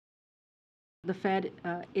The Fed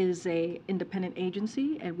is a independent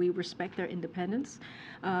agency, and we respect their independence.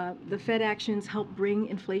 The Fed actions help bring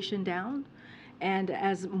inflation down, and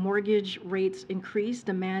as mortgage rates increase,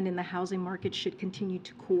 demand in the housing market should continue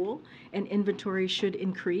to cool, and inventory should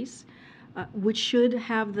increase, which should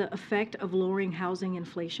have the effect of lowering housing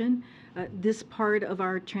inflation. This is part of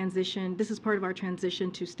our transition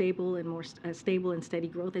to stable and more stable and steady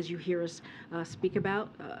growth, as you hear us speak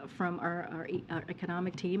about from our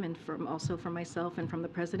economic team and from myself and from the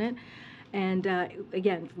president. And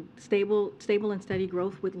again, stable and steady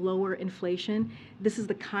growth with lower inflation. This is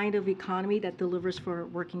the kind of economy that delivers for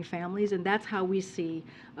working families, and that's how we see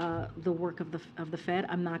the work of the Fed.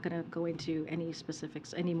 I'm not going to go into any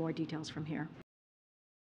specifics, any more details from here.